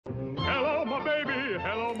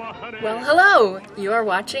Well, hello! You are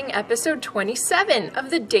watching episode 27 of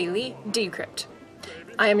the Daily Decrypt.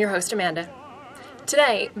 I am your host, Amanda.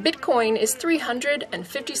 Today, Bitcoin is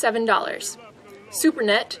 $357.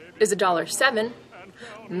 SuperNet is $1.07.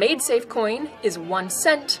 MadeSafe coin is 1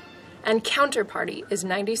 cent. And Counterparty is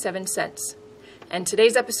 97 cents. And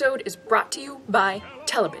today's episode is brought to you by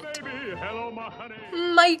Telebit.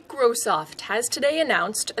 Microsoft has today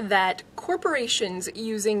announced that corporations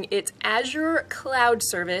using its Azure cloud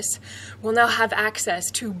service will now have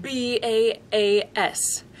access to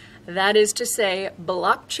BaaS. That is to say,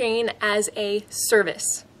 blockchain as a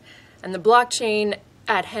service. And the blockchain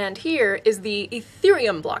at hand here is the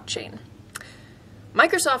Ethereum blockchain.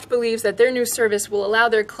 Microsoft believes that their new service will allow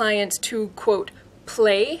their clients to, quote,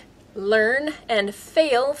 play, learn, and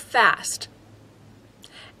fail fast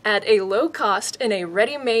at a low cost in a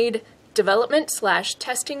ready-made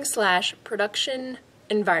development/testing/production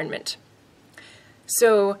environment.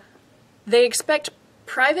 So they expect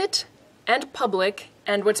private and public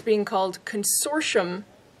and what's being called consortium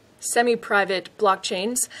semi-private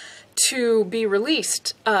blockchains to be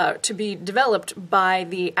released, to be developed by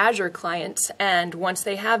the Azure clients, and once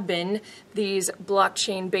they have been, these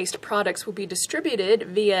blockchain-based products will be distributed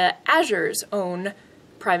via Azure's own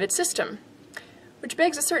private system. Which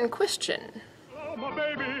begs a certain question. Hello, my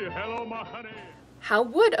baby. Hello, my honey. How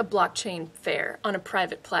would a blockchain fare on a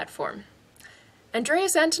private platform?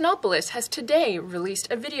 Andreas Antonopoulos has today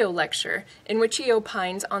released a video lecture in which he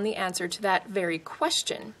opines on the answer to that very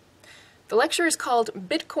question. The lecture is called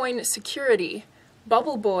Bitcoin Security,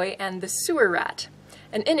 Bubble Boy and the Sewer Rat.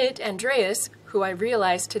 And in it, Andreas, who I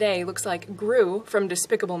realized today looks like Gru from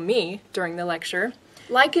Despicable Me during the lecture,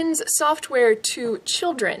 likens software to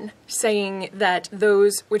children, saying that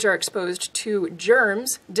those which are exposed to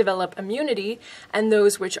germs develop immunity, and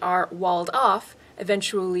those which are walled off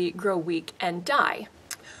eventually grow weak and die.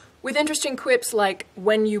 With interesting quips like,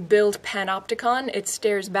 when you build Panopticon, it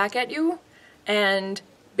stares back at you, and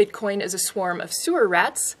Bitcoin is a swarm of sewer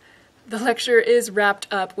rats, the lecture is wrapped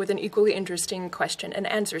up with an equally interesting question and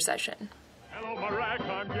answer session. Hello, my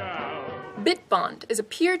ragtime gal. Bitbond is a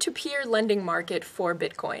peer-to-peer lending market for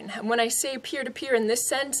Bitcoin. And when I say peer-to-peer in this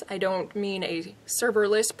sense, I don't mean a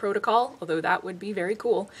serverless protocol, although that would be very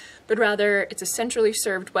cool, but rather it's a centrally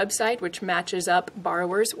served website which matches up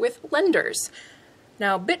borrowers with lenders.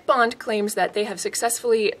 Now, Bitbond claims that they have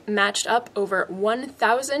successfully matched up over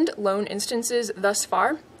 1,000 loan instances thus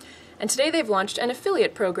far, and today they've launched an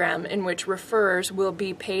affiliate program in which referrers will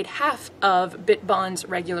be paid half of Bitbond's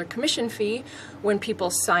regular commission fee when people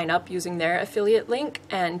sign up using their affiliate link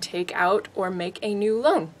and take out or make a new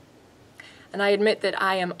loan. And I admit that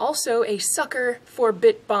I am also a sucker for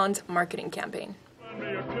Bitbond's marketing campaign.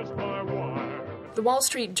 The Wall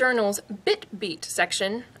Street Journal's BitBeat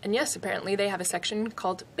section, and yes, apparently they have a section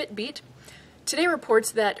called BitBeat, today reports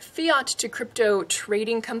that fiat-to-crypto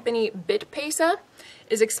trading company BitPesa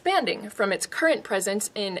is expanding from its current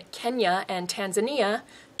presence in Kenya and Tanzania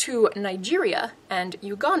to Nigeria and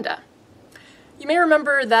Uganda. You may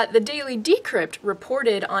remember that the Daily Decrypt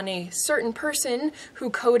reported on a certain person who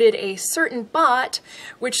coded a certain bot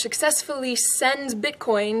which successfully sends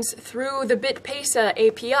bitcoins through the BitPesa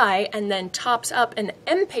API and then tops up an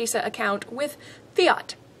m-pesa account with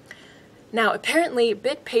fiat. Now, apparently,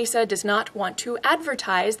 BitPesa does not want to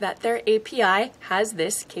advertise that their API has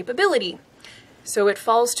this capability. So it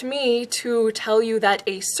falls to me to tell you that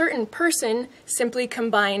a certain person simply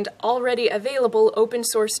combined already available open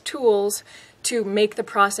source tools to make the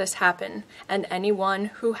process happen, and anyone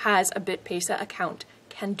who has a BitPesa account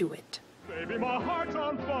can do it. Baby, my heart's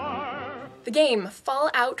on fire. The game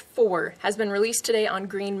Fallout 4 has been released today on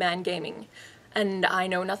Green Man Gaming. And I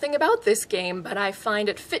know nothing about this game, but I find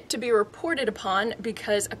it fit to be reported upon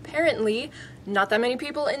because apparently not that many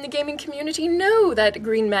people in the gaming community know that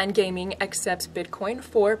Green Man Gaming accepts Bitcoin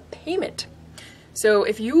for payment. So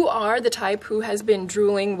if you are the type who has been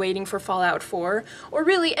drooling waiting for Fallout 4, or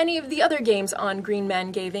really any of the other games on Green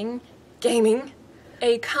Man Gaming,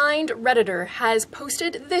 a kind Redditor has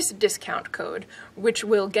posted this discount code, which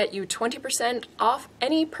will get you 20% off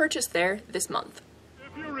any purchase there this month.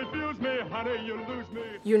 You refuse me, honey, you lose me.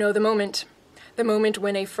 You know the moment. The moment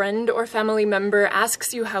when a friend or family member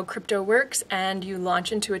asks you how crypto works and you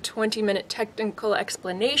launch into a 20-minute technical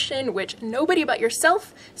explanation which nobody but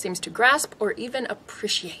yourself seems to grasp or even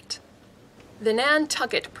appreciate. The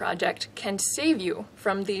Nantucket Project can save you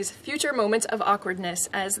from these future moments of awkwardness,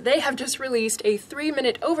 as they have just released a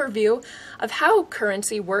 3-minute overview of how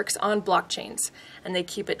currency works on blockchains, and they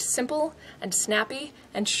keep it simple and snappy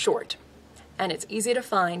and short. And it's easy to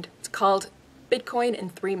find. It's called Bitcoin in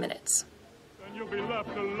 3 minutes. Then you'll be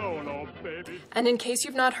left alone, oh baby. And in case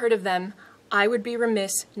you've not heard of them, I would be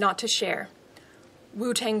remiss not to share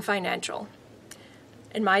Wu-Tang Financial.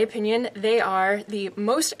 In my opinion, they are the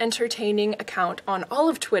most entertaining account on all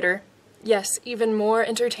of Twitter. Yes, even more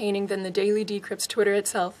entertaining than the Daily Decrypt's Twitter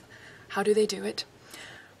itself. How do they do it?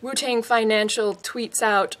 Wu-Tang Financial tweets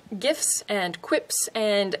out GIFs and quips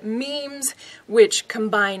and memes which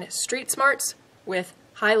combine street smarts with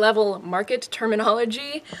high-level market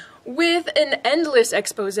terminology with an endless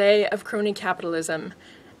expose of crony capitalism.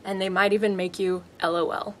 And they might even make you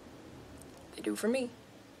LOL. They do for me.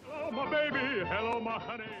 Hello, my baby. Hello, my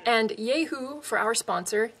honey. And yay-hoo for our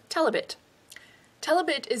sponsor, Telebit.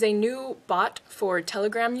 Telebit is a new bot for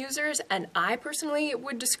Telegram users, and I personally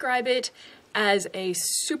would describe it as a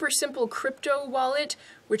super simple crypto wallet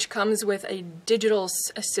which comes with a digital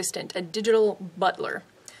assistant, a digital butler.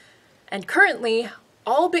 And currently,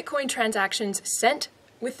 all Bitcoin transactions sent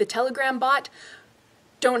with the Telegram bot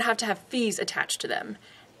don't have to have fees attached to them.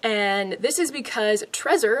 And this is because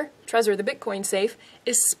Trezor the Bitcoin safe,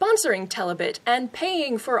 is sponsoring Telebit and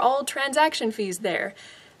paying for all transaction fees there.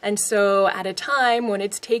 And so at a time when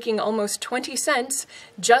it's taking almost 20 cents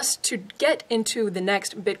just to get into the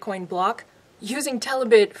next Bitcoin block, using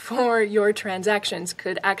Telebit for your transactions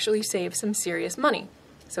could actually save some serious money.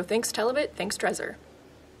 So thanks Telebit, thanks Trezor.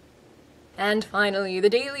 And finally, the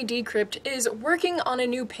Daily Decrypt is working on a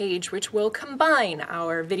new page which will combine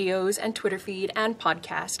our videos and Twitter feed and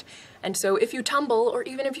podcast. And so if you tumble, or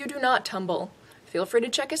even if you do not tumble, feel free to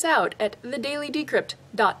check us out at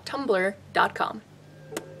thedailydecrypt.tumblr.com.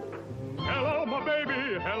 Hello, my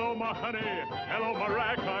baby. Hello, my honey. Hello, my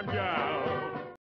ragtime gal.